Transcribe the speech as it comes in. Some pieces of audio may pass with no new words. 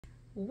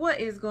What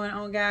is going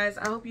on, guys?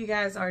 I hope you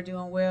guys are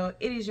doing well.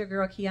 It is your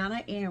girl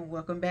Kiana and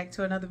welcome back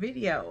to another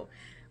video.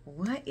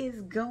 What is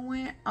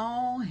going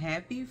on?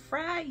 Happy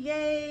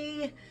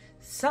Friday.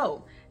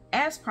 So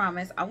as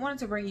promised, I wanted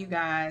to bring you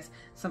guys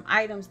some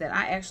items that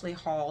I actually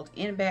hauled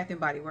in Bath and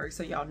Body Works.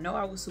 So y'all know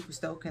I was super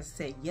stoked because I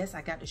said, yes,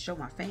 I got to show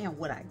my fam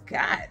what I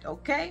got.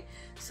 Okay,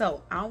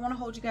 so I don't want to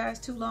hold you guys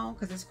too long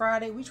because it's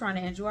Friday. We trying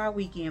to enjoy our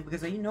weekend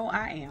because you know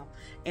I am,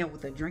 and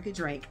with a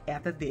drink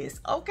after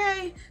this.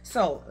 Okay,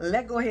 so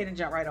let's go ahead and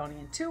jump right on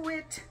into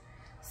it.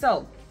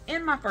 So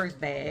in my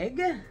first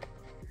bag,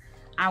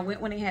 I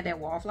went when they had that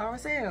wallflower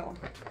sale.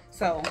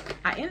 So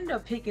I ended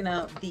up picking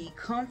up the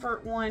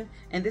Comfort one,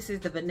 and this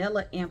is the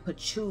vanilla and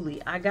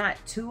patchouli. I got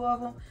two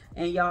of them,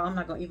 and y'all, I'm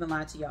not gonna even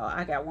lie to y'all,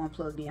 I got one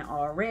plugged in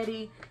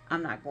already.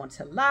 I'm not going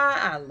to lie,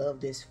 I love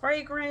this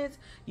fragrance.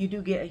 You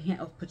do get a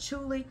hint of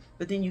patchouli,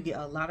 but then you get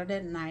a lot of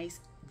that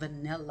nice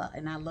vanilla,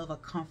 and I love a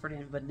Comfort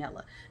in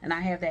vanilla, and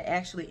I have that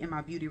actually in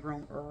my beauty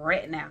room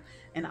right now,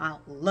 and I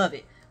love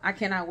it. I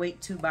cannot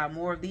wait to buy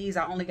more of these.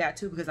 I only got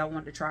two because I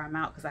wanted to try them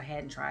out because I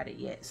hadn't tried it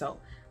yet. So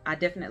I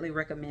definitely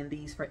recommend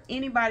these for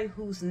anybody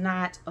who's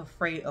not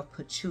afraid of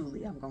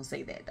patchouli. I'm gonna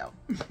say that though.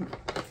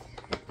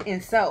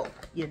 And so,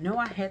 you know,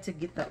 I had to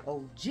get the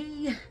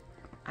OG.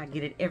 I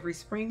get it every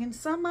spring and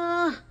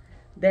summer.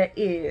 That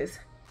is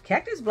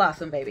Cactus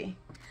Blossom, baby.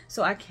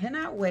 So I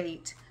cannot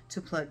wait to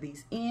plug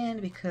these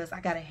in because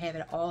I gotta have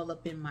it all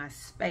up in my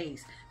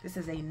space. This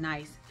is a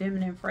nice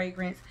feminine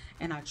fragrance,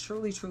 and I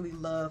truly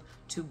love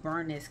to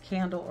burn this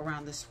candle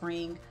around the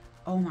spring.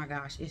 Oh my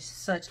gosh, it's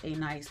such a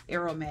nice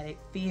aromatic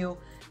feel.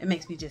 It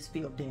makes me just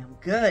feel damn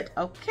good.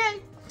 Okay,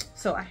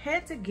 so I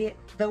had to get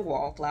the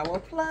wallflower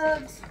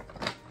plugs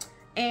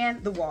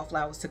and the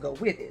wallflowers to go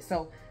with it.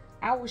 So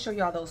I will show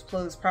y'all those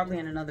plugs probably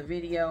in another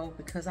video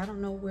because I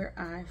don't know where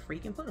I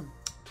freaking put them.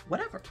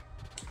 Whatever.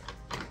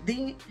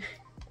 The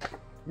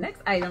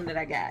next item that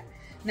I got.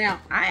 Now,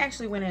 I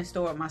actually went in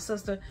store with my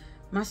sister.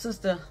 My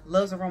sister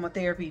loves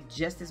aromatherapy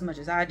just as much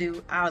as I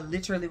do. I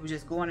literally was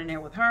just going in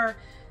there with her.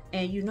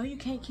 And you know you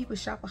can't keep a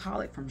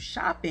shopaholic from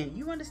shopping.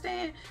 You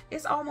understand?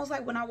 It's almost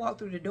like when I walk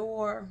through the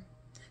door,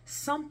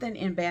 something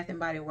in Bath and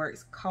Body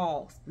Works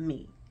calls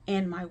me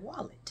and my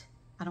wallet.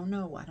 I don't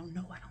know.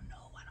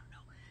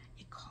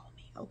 It called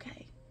me,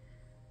 okay?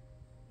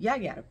 Y'all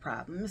got a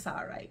problem. It's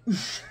all right.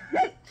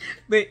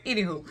 But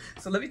anywho,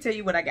 so let me tell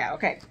you what I got,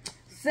 okay?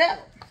 So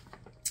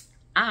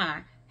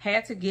I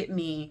had to get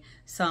me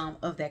some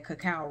of that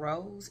cacao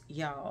rose.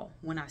 Y'all,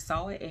 when I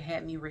saw it, it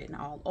had me written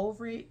all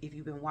over it. If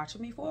you've been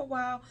watching me for a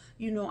while,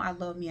 you know I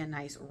love me a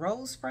nice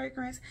rose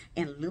fragrance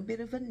and a little bit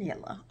of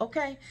vanilla.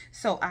 Okay,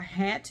 so I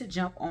had to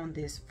jump on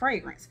this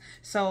fragrance.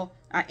 So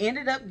I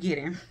ended up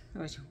getting,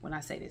 when I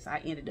say this,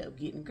 I ended up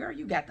getting, girl,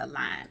 you got the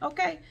line.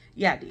 Okay,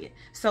 yeah, I did.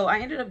 So I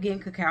ended up getting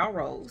cacao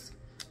rose,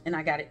 and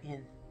I got it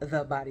in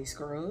the body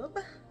scrub.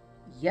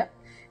 Yep.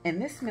 And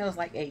this smells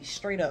like a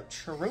straight up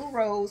true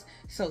rose.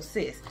 So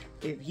sis,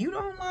 if you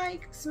don't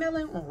like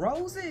smelling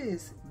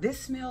roses, this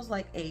smells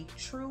like a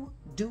true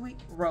dewy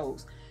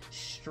rose.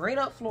 Straight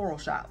up floral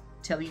shop.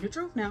 Telling you the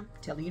truth now.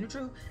 Telling you the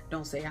truth.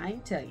 Don't say I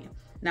ain't tell you.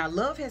 Now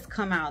Love has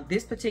come out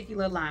this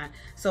particular line.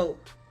 So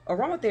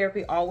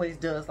Aromatherapy always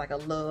does like a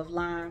Love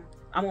line.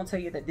 I'm gonna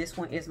tell you that this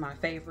one is my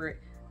favorite.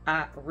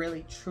 I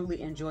really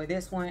truly enjoy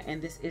this one,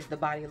 and this is the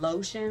body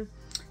lotion.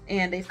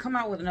 And they've come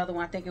out with another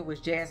one. I think it was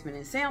jasmine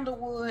and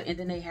sandalwood, and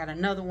then they had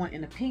another one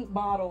in a pink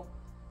bottle.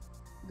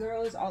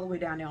 Girl, it's all the way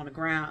down there on the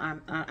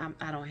ground.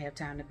 I don't have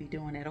time to be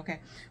doing that, okay?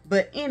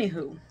 But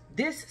anywho,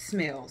 this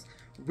smells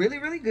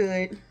really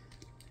good.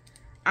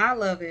 I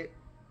love it.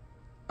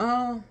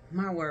 Oh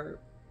my word.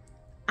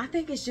 I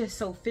think it's just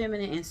so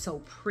feminine and so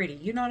pretty.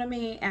 You know what I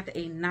mean? After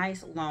a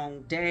nice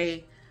long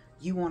day,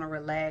 you want to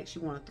relax,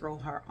 you want to throw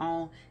her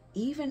on.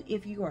 Even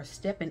if you are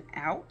stepping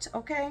out,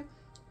 okay,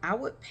 I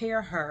would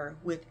pair her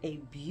with a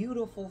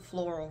beautiful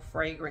floral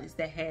fragrance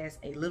that has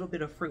a little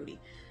bit of fruity.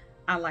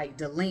 I like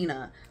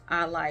Delina.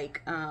 I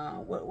like,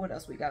 what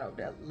else we got over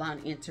there?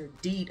 L'An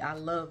Interdite. I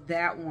love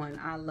that one.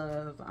 I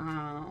love,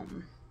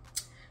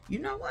 you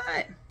know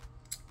what?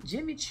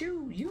 Jimmy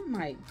Choo, you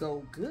might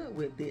go good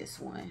with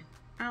this one.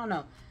 I don't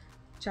know.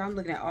 Child, I'm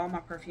looking at all my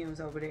perfumes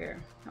over there.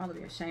 I'll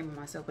be ashamed of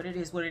myself, but it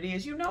is what it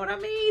is. You know what I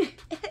mean?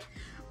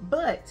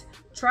 But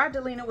try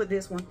Delina with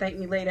this one. Thank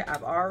me later.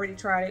 I've already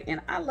tried it and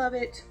I love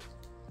it.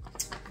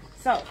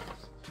 So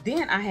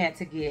then I had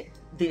to get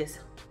this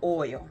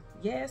oil.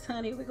 Yes,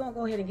 honey, we're gonna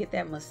go ahead and get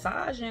that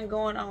massaging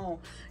going on.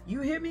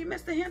 You hear me,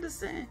 Mr.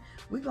 Henderson?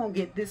 We're gonna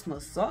get this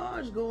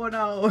massage going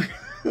on.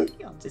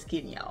 I'm just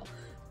kidding, y'all.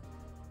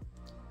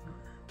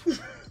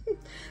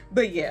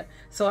 But yeah,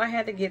 so I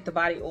had to get the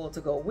body oil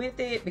to go with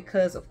it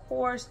because of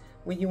course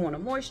when you want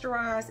to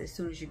moisturize, as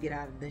soon as you get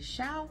out of the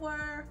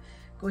shower,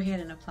 go ahead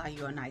and apply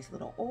you a nice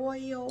little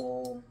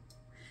oil,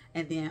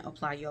 and then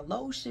apply your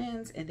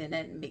lotions, and then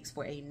that makes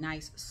for a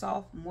nice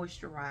soft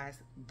moisturized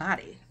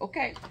body.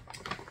 Okay,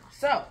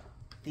 so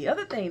the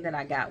other thing that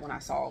I got when I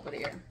saw over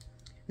there,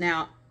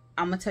 now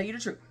I'm gonna tell you the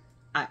truth,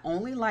 I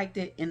only liked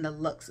it in the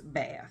Luxe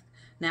bath.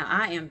 Now,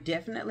 I am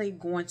definitely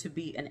going to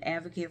be an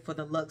advocate for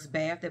the Luxe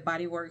Bath that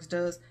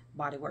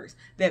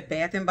that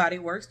Bath and Body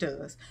Works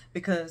does,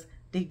 because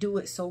they do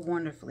it so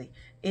wonderfully.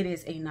 It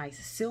is a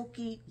nice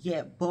silky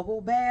yet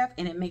bubble bath,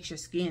 and it makes your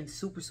skin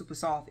super, super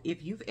soft.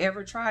 If you've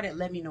ever tried it,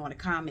 let me know in the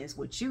comments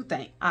what you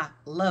think. I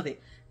love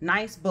it.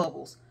 Nice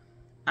bubbles.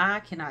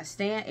 I cannot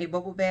stand a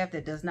bubble bath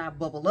that does not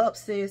bubble up,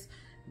 sis.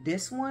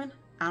 This one,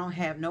 I don't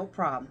have no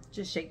problem.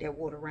 Just shake that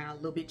water around a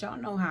little bit.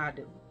 Y'all know how I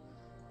do.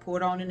 Pour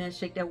it on in there,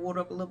 shake that water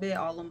up a little bit.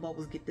 All them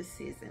bubbles get the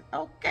sizzling.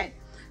 Okay,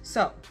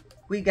 so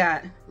we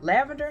got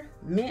lavender,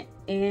 mint,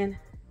 and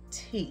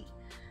tea.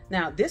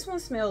 Now, this one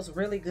smells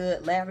really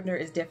good. Lavender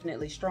is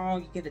definitely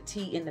strong. You get a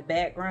tea in the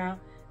background,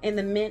 and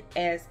the mint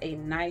adds a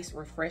nice,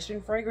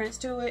 refreshing fragrance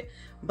to it.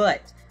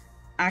 But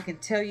I can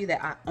tell you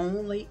that I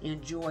only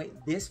enjoy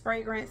this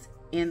fragrance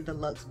in the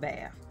Luxe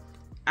Bath.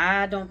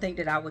 I don't think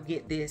that I would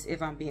get this,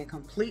 if I'm being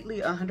completely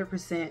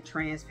 100%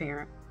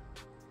 transparent.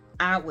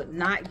 I would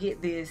not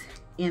get this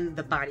in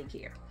the body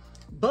care.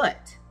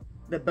 But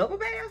the bubble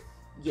bath,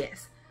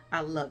 yes,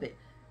 I love it.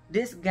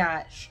 This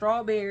got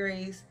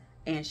strawberries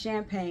and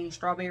champagne,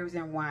 strawberries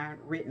and wine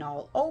written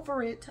all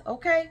over it.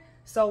 Okay,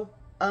 so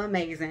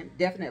amazing.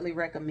 Definitely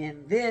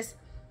recommend this.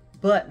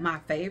 But my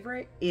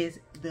favorite is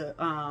the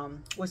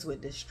what's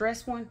with the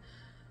stress one?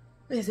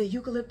 Is it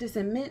eucalyptus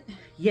and mint?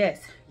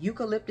 Yes,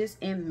 eucalyptus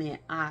and mint.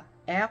 I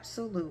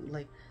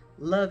absolutely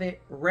love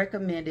it.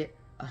 Recommend it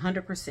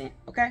 100%.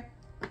 Okay.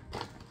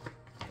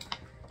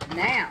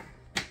 Now,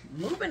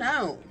 moving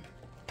on.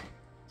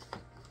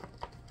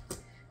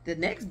 The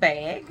next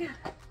bag,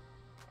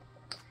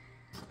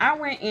 I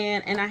went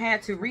in and I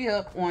had to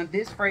re-up on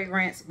this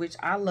fragrance, which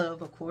I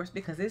love, of course,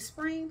 because it's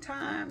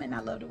springtime and I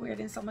love to wear it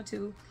in summer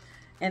too.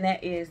 And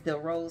that is the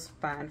Rose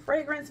Fine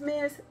Fragrance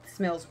Mist. It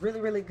smells really,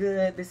 really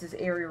good. This is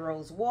Airy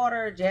Rose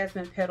Water,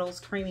 Jasmine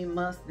Petals, Creamy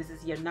Musk. This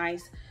is your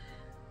nice,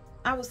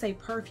 I would say,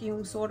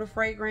 perfume sort of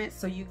fragrance.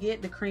 So you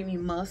get the creamy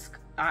musk.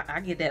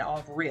 I get that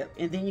off rip.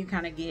 And then you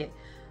kind of get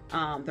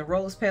the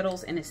rose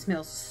petals, and it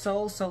smells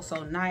so, so,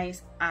 so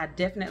nice. I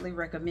definitely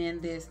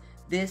recommend this.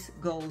 This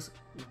goes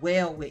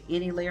well with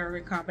any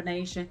layering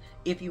combination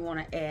if you want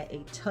to add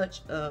a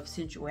touch of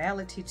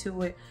sensuality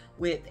to it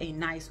with a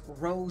nice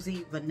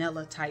rosy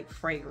vanilla type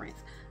fragrance.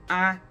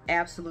 I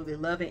absolutely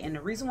love it, and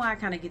the reason why I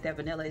kind of get that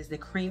vanilla is the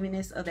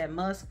creaminess of that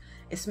musk.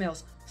 It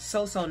smells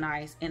so, so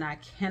nice, and I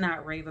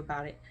cannot rave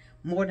about it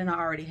more than I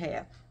already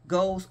have.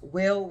 Goes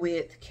well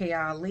with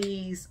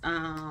Kayali's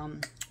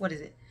what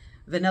is it,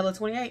 Vanilla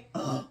 28.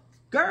 Oh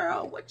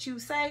girl, what you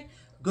say?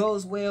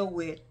 Goes well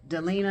with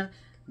Delina.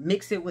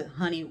 Mix it with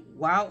Honey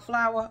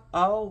Wildflower.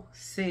 Oh,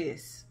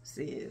 sis.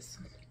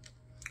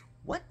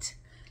 What?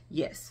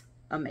 Yes,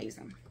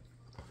 amazing.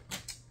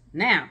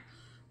 Now,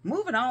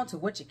 moving on to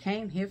what you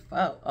came here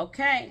for.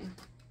 Okay.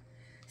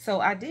 So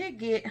I did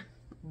get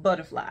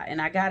Butterfly,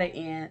 and I got it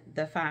in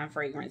the Fine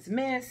Fragrance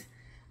Mist.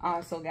 I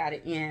also got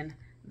it in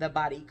the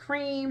Body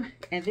Cream,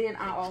 and then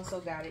I also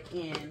got it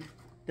in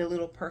the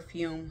little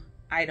perfume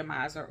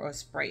itomizer or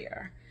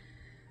sprayer.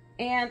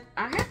 And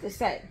I have to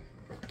say,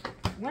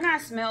 when I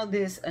smelled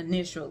this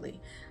initially,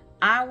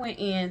 I went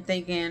in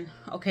thinking,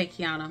 okay,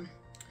 Kiana,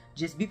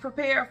 just be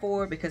prepared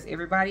for it, because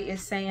everybody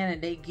is saying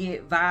and they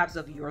get vibes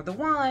of You're the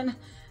One,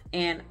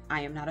 and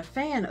I am not a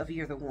fan of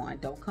You're the One.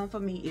 Don't come for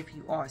me if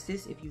you are,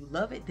 sis. If you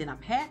love it, then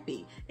I'm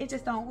happy. It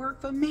just don't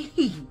work for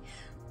me.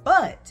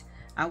 But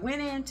I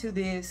went into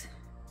this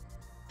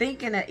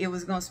thinking that it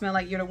was gonna smell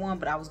like You're the One,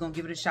 but I was gonna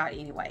give it a shot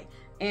anyway.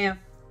 And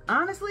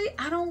honestly,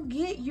 I don't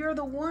get You're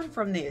the One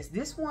from this.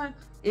 This one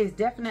is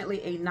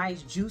definitely a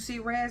nice juicy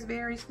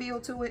raspberries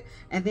feel to it.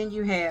 And then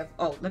you have,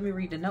 oh, let me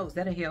read the notes,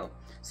 that'll help.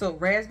 So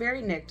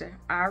raspberry nectar,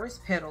 iris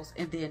petals,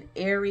 and then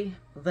airy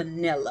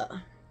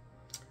vanilla.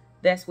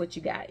 That's what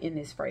you got in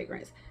this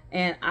fragrance.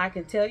 And I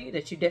can tell you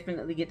that you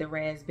definitely get the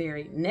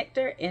raspberry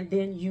nectar, and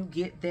then you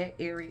get that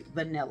airy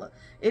vanilla.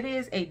 It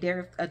is a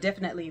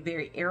definitely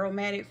very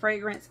aromatic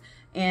fragrance,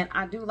 and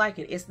I do like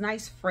it. It's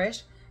nice,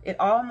 fresh. It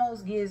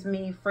almost gives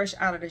me fresh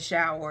out of the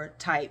shower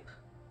type.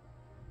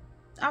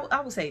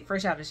 I would say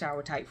fresh out of the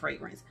shower type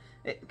fragrance.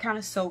 It kind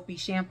of soapy,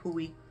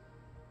 shampooy.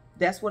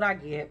 That's what I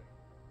get.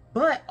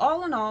 But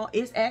all in all,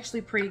 it's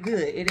actually pretty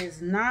good. It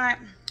is not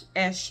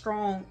as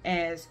strong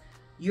as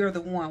You're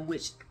the One,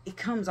 which it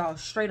comes off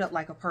straight up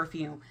like a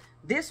perfume.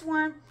 This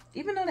one,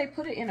 even though they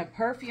put it in a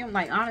perfume,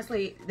 like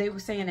honestly, they were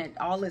saying that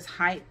all this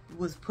hype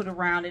was put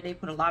around it. They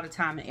put a lot of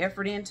time and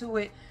effort into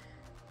it.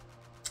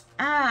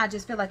 I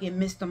just feel like it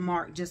missed the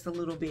mark just a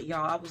little bit,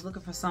 y'all. I was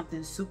looking for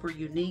something super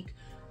unique,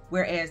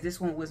 whereas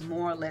this one was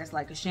more or less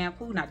like a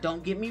shampoo. Now,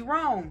 don't get me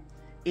wrong,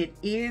 it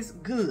is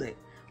good,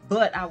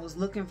 but I was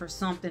looking for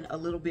something a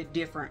little bit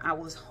different. I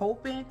was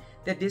hoping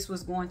that this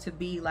was going to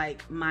be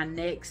like my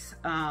next,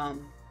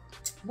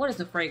 what is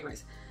the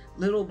fragrance?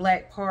 Little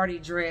Black Party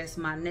Dress,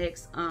 my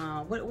next,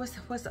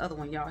 what's the other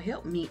one, y'all?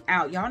 Help me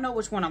out. Y'all know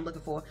which one I'm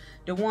looking for.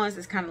 The ones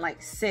that's kind of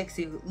like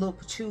sexy, little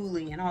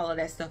patchouli and all of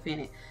that stuff in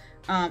it.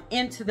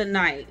 Into the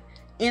Night,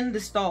 In the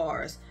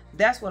Stars,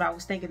 that's what I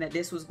was thinking, that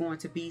this was going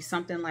to be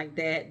something like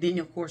that. Then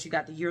of course you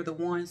got the You're the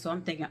One. So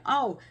I'm thinking,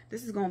 oh,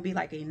 this is going to be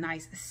like a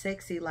nice,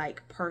 sexy,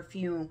 like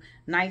perfume,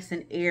 nice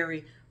and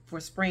airy for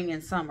spring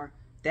and summer.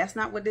 That's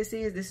not what this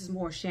is. This is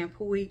more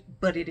shampoo-y,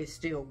 but it is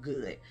still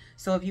good.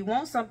 So if you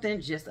want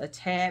something just a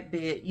tad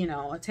bit, you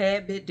know, a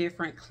tad bit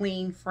different,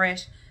 clean,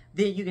 fresh,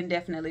 then you can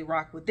definitely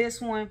rock with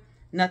this one.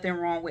 Nothing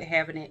wrong with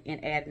having it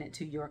and adding it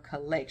to your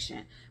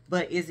collection.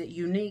 But is it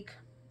unique?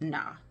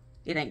 Nah.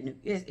 It ain't new.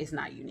 It's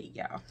not unique,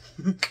 y'all.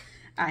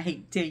 I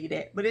hate to tell you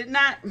that, but it's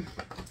not.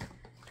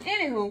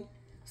 Anywho,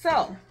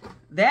 so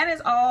that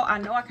is all. I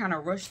know I kind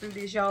of rushed through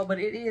this, y'all, but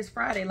it is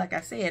Friday, like I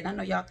said. I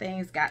know y'all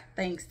got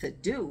things to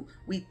do.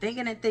 We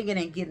thinking and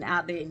getting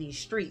out there in these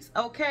streets.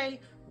 Okay,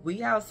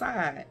 we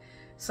outside.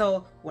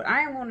 So what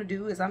I am going to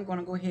do is I'm going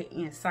to go ahead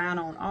and sign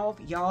on off.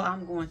 Y'all,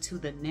 I'm going to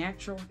the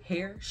Natural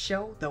Hair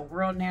Show, the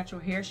World Natural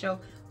Hair Show.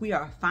 We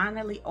are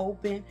finally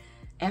open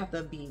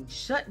after being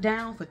shut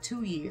down for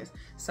 2 years.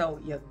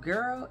 So your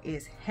girl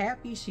is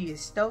happy. She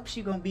is stoked.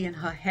 She's gonna be in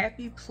her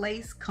happy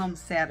place come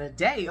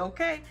Saturday,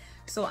 okay?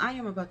 So I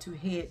am about to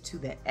head to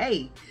the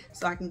A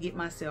so I can get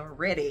myself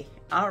ready.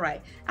 All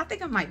right, I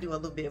think I might do a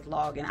little bit of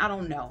vlogging. I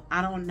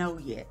don't know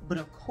yet, but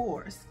of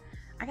course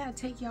I gotta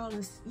take y'all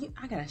and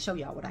I gotta show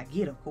y'all what I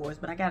get, of course,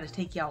 but I gotta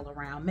take y'all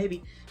around,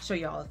 maybe show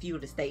y'all a few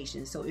of the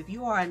stations. So if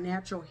you are a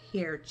natural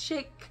hair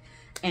chick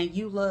and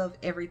you love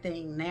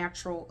everything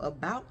natural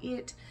about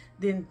it,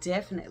 then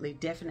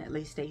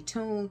definitely stay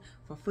tuned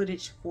for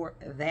footage for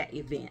that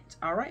event.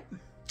 All right,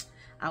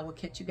 I will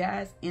catch you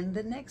guys in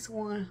the next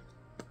one.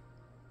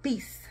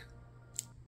 Peace.